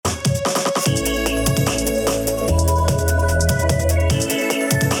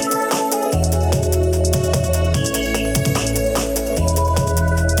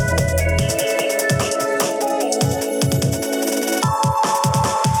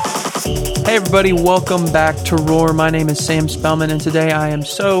Hey everybody, welcome back to Roar. My name is Sam Spellman, and today I am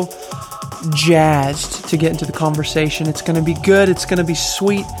so jazzed to get into the conversation. It's going to be good, it's going to be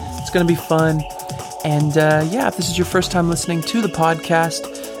sweet, it's going to be fun. And if this is your first time listening to the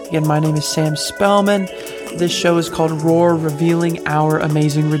podcast, again, my name is Sam Spellman. This show is called Roar, Revealing Our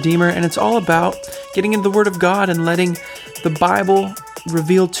Amazing Redeemer, and it's all about getting into the Word of God and letting the Bible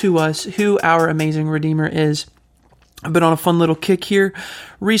reveal to us who our amazing Redeemer is. I've been on a fun little kick here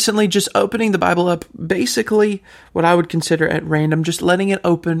recently, just opening the Bible up, basically what I would consider at random, just letting it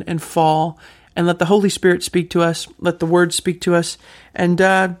open and fall and let the Holy Spirit speak to us, let the Word speak to us, and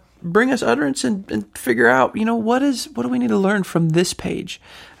bring us utterance and figure out, what do we need to learn from this page?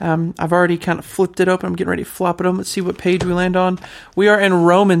 I've already kind of flipped it open. I'm getting ready to flop it open. Let's see what page we land on. We are in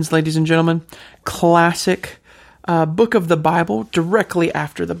Romans, ladies and gentlemen, classic book of the Bible, directly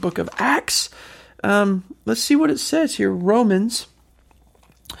after the book of Acts. Let's see what it says here. Romans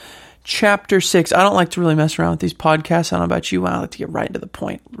chapter 6. I don't like to really mess around with these podcasts. I don't know about you. I like to get right to the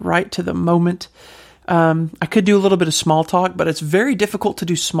point, right to the moment. I could do a little bit of small talk, but it's very difficult to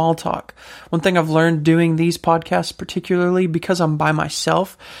do small talk. One thing I've learned doing these podcasts, particularly because I'm by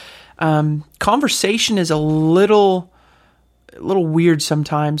myself, conversation is a little weird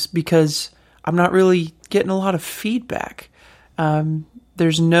sometimes because I'm not really getting a lot of feedback.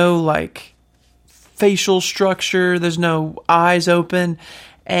 There's no facial structure. There's no eyes open.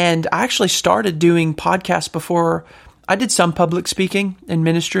 And I actually started doing podcasts before. I did some public speaking and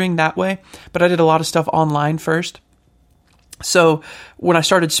ministering that way, but I did a lot of stuff online first. So when I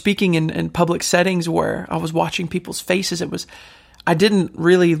started speaking in public settings where I was watching people's faces, I didn't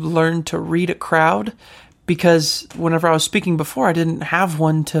really learn to read a crowd because whenever I was speaking before, I didn't have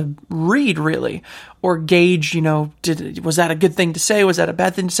one to read really or gauge, was that a good thing to say? Was that a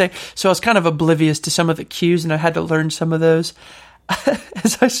bad thing to say? So I was kind of oblivious to some of the cues, and I had to learn some of those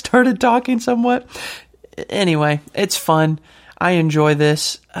as I started talking somewhat. Anyway, it's fun. I enjoy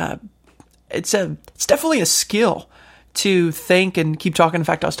this. It's definitely a skill to think and keep talking. In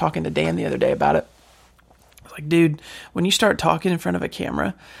fact, I was talking to Dan the other day about it. I was like, dude, when you start talking in front of a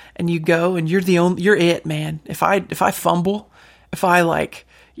camera and you go and you're it, man. If I fumble, if I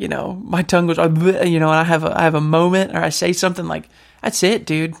my tongue goes, and I have a moment or I say something that's it,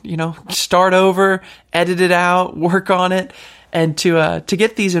 dude. Start over, edit it out, work on it. And to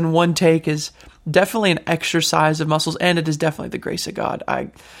get these in one take is definitely an exercise of muscles, and it is definitely the grace of God.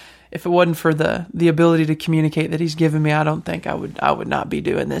 If it wasn't for the ability to communicate that He's given me, I don't think I would not be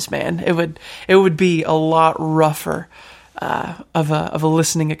doing this, man. It would be a lot rougher of a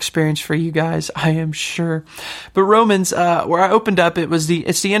listening experience for you guys, I am sure. But Romans, where I opened up, it's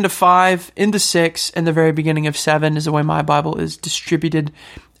the end of 5 into 6 and the very beginning of 7 is the way my Bible is distributed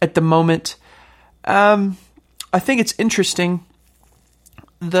at the moment. I think it's interesting.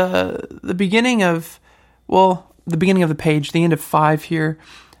 The beginning of the page, the end of 5 here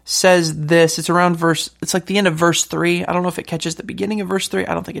says this. It's like the end of verse 3. I don't know if it catches the beginning of verse 3.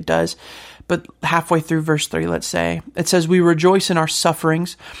 I don't think it does. But halfway through verse 3, let's say, it says, "We rejoice in our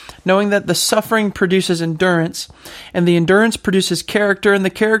sufferings, knowing that the suffering produces endurance, and the endurance produces character, and the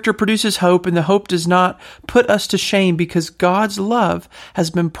character produces hope, and the hope does not put us to shame, because God's love has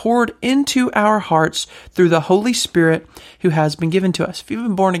been poured into our hearts through the Holy Spirit who has been given to us." If you've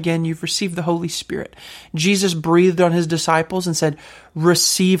been born again, you've received the Holy Spirit. Jesus breathed on His disciples and said,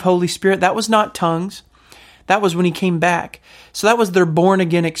 "Receive Holy Spirit." That was not tongues. That was when He came back. So that was their born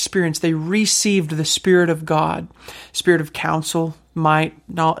again experience. They received the Spirit of God, Spirit of counsel, might,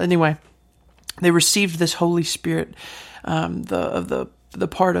 knowledge. Anyway, they received this Holy Spirit, the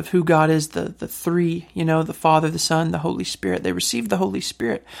part of who God is, the three, the Father, the Son, the Holy Spirit. They received the Holy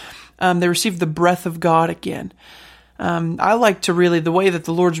Spirit. They received the breath of God again. I like to the way that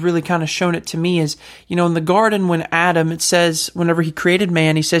the Lord's really kind of shown it to me is, in the garden when Adam, it says, whenever He created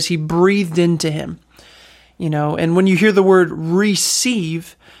man, He says He breathed into him. And when you hear the word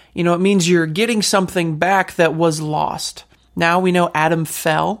receive, it means you're getting something back that was lost. Now we know Adam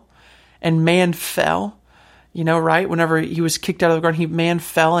fell and man fell, right? Whenever he was kicked out of the garden, man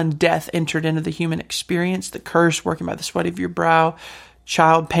fell and death entered into the human experience, the curse working by the sweat of your brow,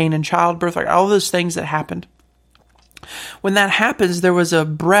 child pain and childbirth, all those things that happened. When that happens, there was a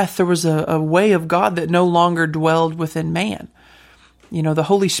breath, there was a way of God that no longer dwelled within man. The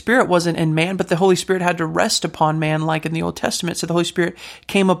Holy Spirit wasn't in man, but the Holy Spirit had to rest upon man, like in the Old Testament. So the Holy Spirit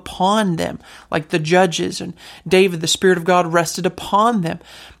came upon them, like the judges and David, the Spirit of God rested upon them.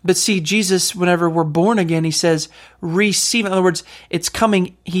 But see, Jesus, whenever we're born again, He says, receive. In other words, it's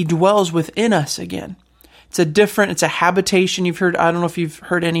coming. He dwells within us again It's a habitation. I don't know if you've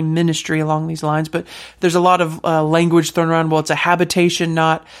heard any ministry along these lines, but there's a lot of language thrown around. Well, it's a habitation,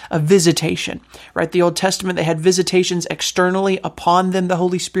 not a visitation, right? The Old Testament, they had visitations externally. Upon them, the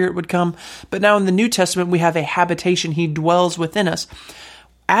Holy Spirit would come. But now in the New Testament, we have a habitation. He dwells within us.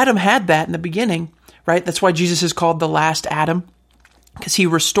 Adam had that in the beginning, right? That's why Jesus is called the last Adam, because he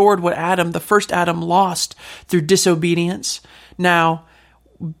restored what the first Adam lost through disobedience. Now,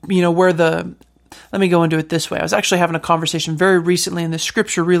 let me go into it this way. I was actually having a conversation very recently, and the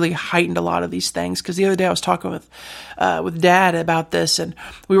scripture really heightened a lot of these things. Because the other day I was talking with Dad about this, and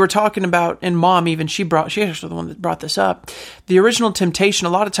we were talking about, and Mom even, she actually the one that brought this up. The original temptation,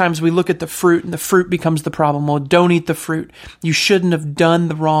 a lot of times we look at the fruit, and the fruit becomes the problem. Well, don't eat the fruit. You shouldn't have done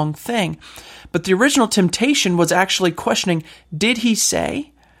the wrong thing. But the original temptation was actually questioning, did he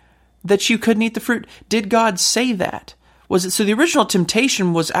say that you couldn't eat the fruit? Did God say that? So the original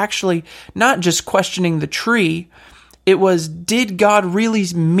temptation was actually not just questioning the tree. It was, did God really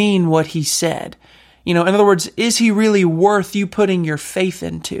mean what he said? In other words, is he really worth you putting your faith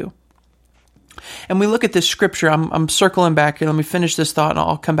into? And we look at this scripture. I'm circling back here. Let me finish this thought and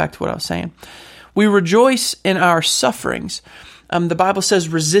I'll come back to what I was saying. We rejoice in our sufferings. The Bible says,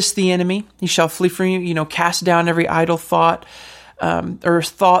 resist the enemy. He shall flee from you. Cast down every idle thought. Or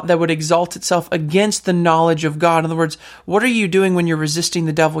thought that would exalt itself against the knowledge of God. In other words, what are you doing when you're resisting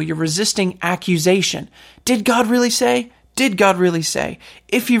the devil? You're resisting accusation. Did God really say? Did God really say?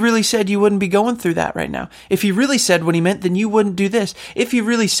 If he really said, you wouldn't be going through that right now. If he really said what he meant, then you wouldn't do this. If he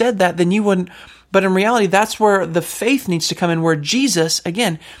really said that, then you wouldn't. But in reality, that's where the faith needs to come in, where Jesus,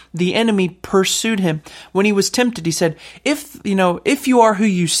 again, the enemy pursued him. When he was tempted, he said, if you are who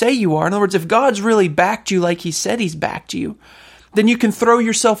you say you are, in other words, if God's really backed you like he said he's backed you, then you can throw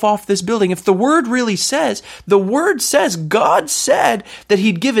yourself off this building. If the word says, God said that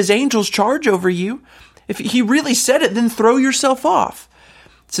he'd give his angels charge over you. If he really said it, then throw yourself off.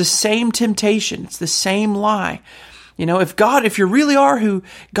 It's the same temptation. It's the same lie. If you really are who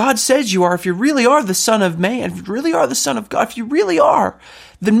God says you are, if you really are the Son of Man, if you really are the Son of God, if you really are,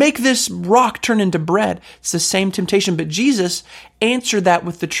 then make this rock turn into bread. It's the same temptation. But Jesus answered that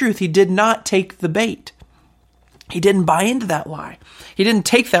with the truth. He did not take the bait. He didn't buy into that lie. He didn't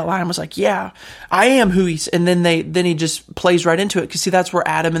take that lie and was like, yeah, I am who he's, and then he just plays right into it. Because see, that's where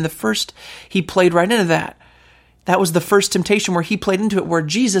Adam he played right into that. That was the first temptation where he played into it, where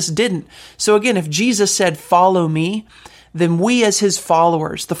Jesus didn't. So again, if Jesus said, follow me, then we as his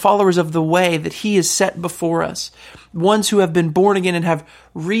followers, the followers of the way that he has set before us, ones who have been born again and have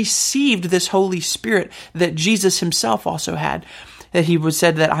received this Holy Spirit that Jesus himself also had, that he was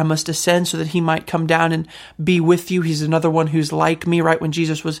said that I must ascend so that he might come down and be with you. He's another one who's like me, right? When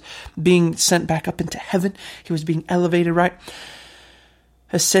Jesus was being sent back up into heaven, he was being elevated, right?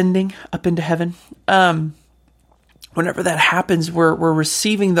 Ascending up into heaven. Whenever that happens, we're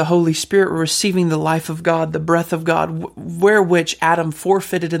receiving the Holy Spirit, we're receiving the life of God, the breath of God, which Adam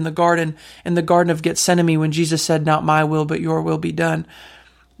forfeited in the Garden of Gethsemane when Jesus said, not my will, but your will be done.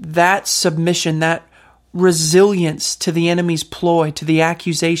 That submission, that resilience to the enemy's ploy, to the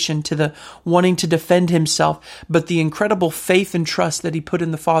accusation, to the wanting to defend himself, but the incredible faith and trust that he put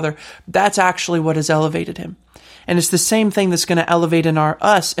in the Father, that's actually what has elevated him. And it's the same thing that's going to elevate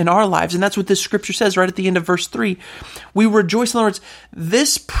us in our lives. And that's what this scripture says right at the end of verse 3. We rejoice. In other words,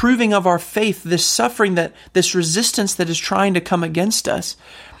 this proving of our faith, this suffering, this resistance that is trying to come against us,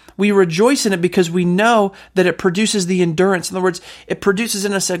 we rejoice in it because we know that it produces the endurance. In other words, it produces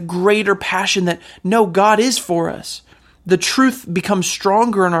in us a greater passion that, no, God is for us. The truth becomes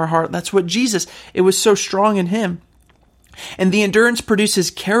stronger in our heart. That's what it was so strong in him. And the endurance produces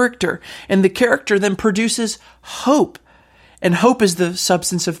character, and the character then produces hope. And hope is the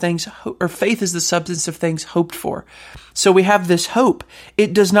substance of things, or faith is the substance of things hoped for. So we have this hope.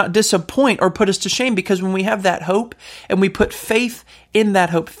 It does not disappoint or put us to shame, because when we have that hope and we put faith in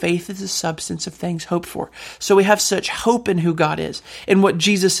that hope, faith is the substance of things hoped for. So we have such hope in who God is, in what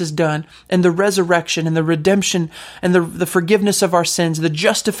Jesus has done, and the resurrection and the redemption and the forgiveness of our sins, the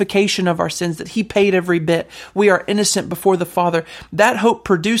justification of our sins, that he paid every bit. We are innocent before the Father. That hope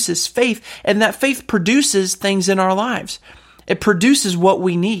produces faith, and that faith produces things in our lives. It produces what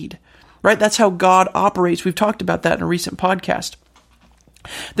we need, right? That's how God operates. We've talked about that in a recent podcast.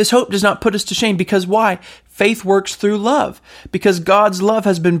 This hope does not put us to shame, because why? Faith works through love, because God's love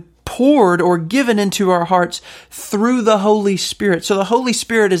has been poured or given into our hearts through the Holy Spirit. So the Holy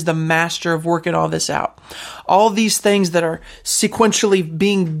Spirit is the master of working all this out. All these things that are sequentially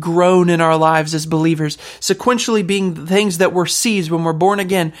being grown in our lives as believers, sequentially being things that were seeds when we're born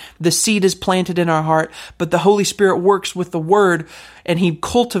again. The seed is planted in our heart, but the Holy Spirit works with the Word, and He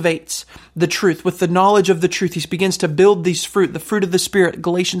cultivates the truth. With the knowledge of the truth, He begins to build these fruit, the fruit of the Spirit.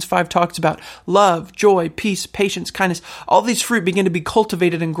 Galatians 5 talks about love, joy, peace, patience, kindness. All these fruit begin to be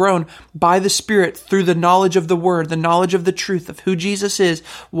cultivated and grown by the Spirit through the knowledge of the Word, the knowledge of the truth of who Jesus is,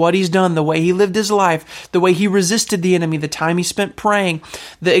 what He's done, the way He lived His life, the way He resisted the enemy, the time He spent praying,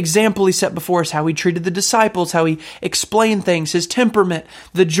 the example He set before us, how He treated the disciples, how He explained things, His temperament,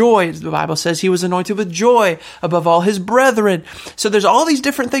 the joy. The Bible says He was anointed with joy above all His brethren. So there's all these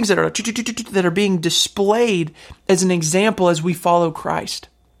different things that are being displayed as an example as we follow Christ.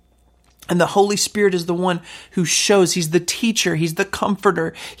 And the Holy Spirit is the one who shows. He's the teacher. He's the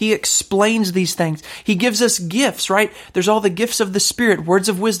comforter. He explains these things. He gives us gifts, right? There's all the gifts of the Spirit, words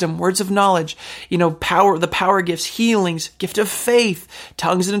of wisdom, words of knowledge, power, the power gifts, healings, gift of faith,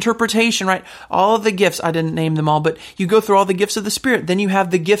 tongues and interpretation, right? All of the gifts. I didn't name them all, but you go through all the gifts of the Spirit. Then you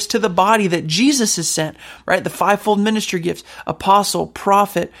have the gifts to the body that Jesus has sent, right? The fivefold ministry gifts, apostle,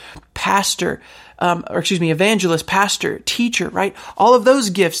 prophet, pastor, evangelist, pastor, teacher, right? All of those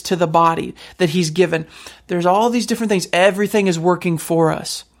gifts to the body that He's given. There's all these different things. Everything is working for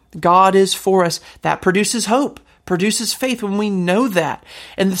us. God is for us. That produces hope, produces faith when we know that.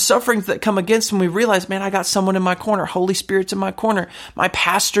 And the sufferings that come against when we realize, man, I got someone in my corner. Holy Spirit's in my corner. My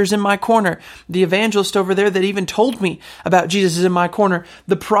pastor's in my corner. The evangelist over there that even told me about Jesus is in my corner.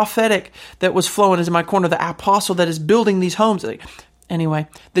 The prophetic that was flowing is in my corner. The apostle that is building these homes. Anyway,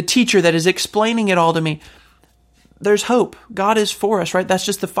 the teacher that is explaining it all to me. There's hope. God is for us, right? That's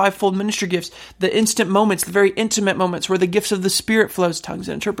just the fivefold ministry gifts, the instant moments, the very intimate moments where the gifts of the Spirit flows, tongues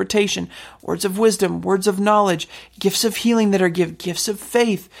and interpretation, words of wisdom, words of knowledge, gifts of healing that are given, gifts of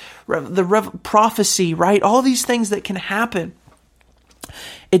faith, prophecy, right? All these things that can happen.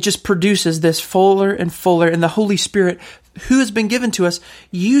 It just produces this fuller and fuller, and the Holy Spirit, who has been given to us,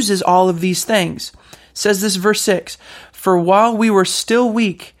 uses all of these things. Says this verse 6, for while we were still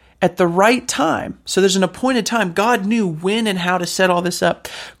weak, at the right time, so there's an appointed time, God knew when and how to set all this up.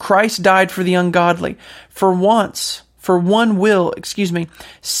 Christ died for the ungodly. For one will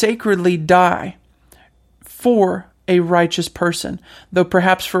sacredly die for a righteous person, though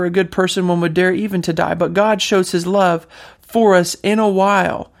perhaps for a good person one would dare even to die. But God shows His love for us in a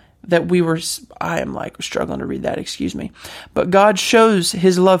while that we were, I am struggling to read that, But God shows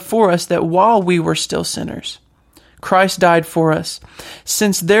His love for us that while we were still sinners, Christ died for us.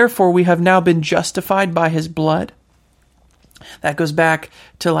 Since therefore we have now been justified by His blood. That goes back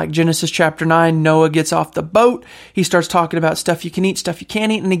to Genesis chapter 9. Noah gets off the boat. He starts talking about stuff you can eat, stuff you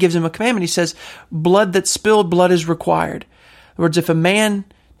can't eat, and He gives him a commandment. He says, blood that's spilled, blood is required. In other words, if a man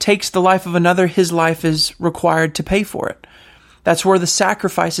takes the life of another, his life is required to pay for it. That's where the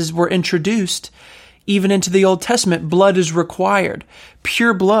sacrifices were introduced. Even into the Old Testament, blood is required.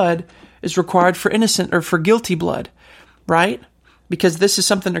 Pure blood is required for innocent or for guilty blood, right? Because this is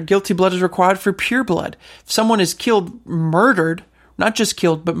something that guilty blood is required for pure blood. If someone is killed, murdered, not just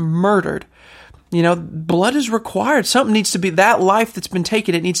killed, but murdered, blood is required. Something needs to be, that life that's been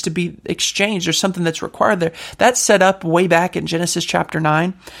taken, it needs to be exchanged. There's something that's required there. That's set up way back in Genesis chapter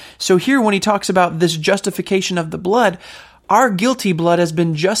 9. So here when He talks about this justification of the blood, our guilty blood has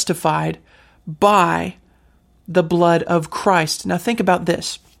been justified by the blood of Christ. Now think about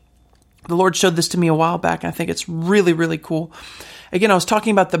this. The Lord showed this to me a while back, and I think it's really, really cool. Again, I was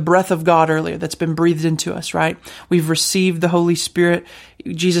talking about the breath of God earlier that's been breathed into us, right? We've received the Holy Spirit.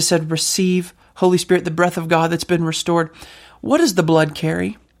 Jesus said, receive Holy Spirit, the breath of God that's been restored. What does the blood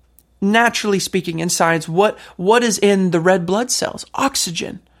carry? Naturally speaking, in science, what is in the red blood cells?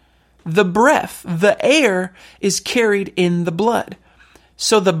 Oxygen. The breath, the air is carried in the blood.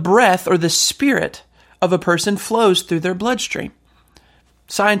 So the breath or the spirit of a person flows through their bloodstream.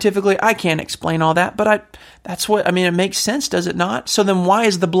 Scientifically, I can't explain all that, but it makes sense, does it not? So then why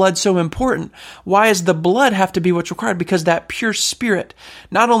is the blood so important? Why does the blood have to be what's required? Because that pure spirit,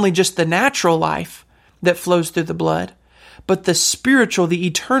 not only just the natural life that flows through the blood, but the spiritual, the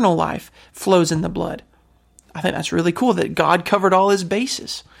eternal life flows in the blood. I think that's really cool that God covered all His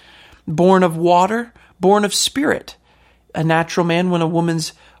bases. Born of water, born of spirit. A natural man, when a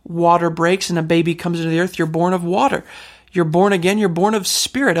woman's water breaks and a baby comes into the earth, you're born of water. You're born again, you're born of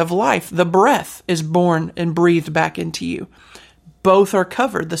spirit, of life. The breath is born and breathed back into you. both are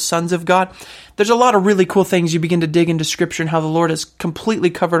covered, the sons of God. There's a lot of really cool things you begin to dig into Scripture and how the Lord has completely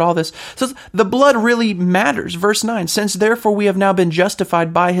covered all this. So the blood really matters. Verse 9, since therefore we have now been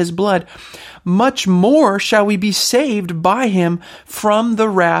justified by his blood, much more shall we be saved by him from the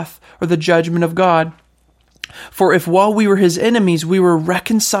wrath or the judgment of God. For if while we were his enemies, we were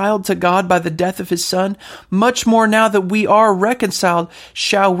reconciled to God by the death of his Son, much more now that we are reconciled,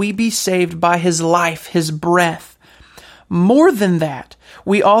 shall we be saved by his life, his breath. More than that,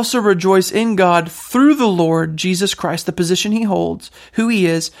 we also rejoice in God through the Lord Jesus Christ, the position he holds, who he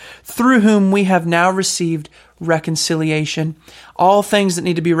is, through whom we have now received reconciliation. All things that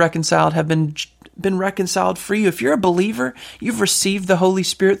need to be reconciled have been reconciled for you. If you're a believer, you've received the Holy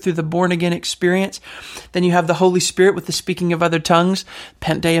Spirit through the born-again experience. Then you have the Holy Spirit with the speaking of other tongues,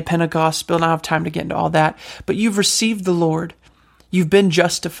 day of Pentecost. Still don't have time to get into all that. But you've received the Lord. You've been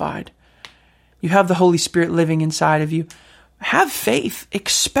justified. You have the Holy Spirit living inside of you. Have faith.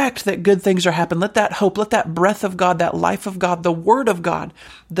 Expect that good things are happening. Let that hope, let that breath of God, that life of God, the word of God,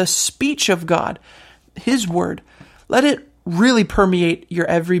 the speech of God, his word, let it really permeate your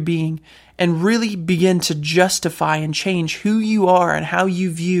every being and really begin to justify and change who you are and how you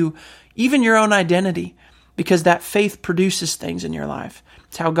view even your own identity, because that faith produces things in your life.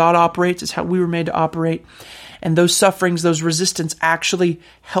 It's how God operates. It's how we were made to operate. And those sufferings, those resistance actually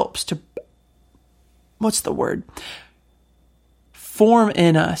helps to, form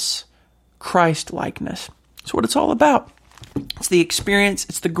in us Christ-likeness. That's what it's all about. It's the experience.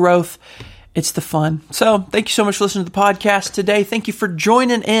 It's the growth. It's the fun. So thank you so much for listening to the podcast today. Thank you for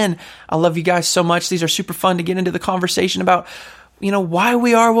joining in. I love you guys so much. These are super fun to get into the conversation about, why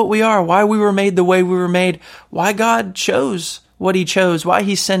we are what we are, why we were made the way we were made, why God chose what he chose, why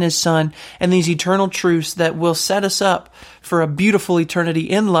he sent his Son, and these eternal truths that will set us up for a beautiful eternity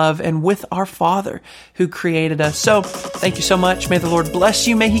in love and with our Father who created us. So thank you so much. May the Lord bless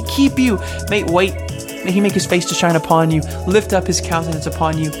you. May he keep you. May he make his face to shine upon you, lift up his countenance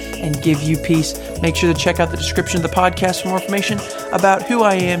upon you, and give you peace. Make sure to check out the description of the podcast for more information about who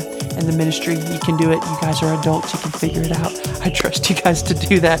I am and the ministry. You can do it. You guys are adults. You can figure it out. I trust you guys to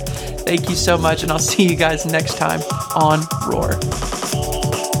do that. Thank you so much, and I'll see you guys next time on Roar.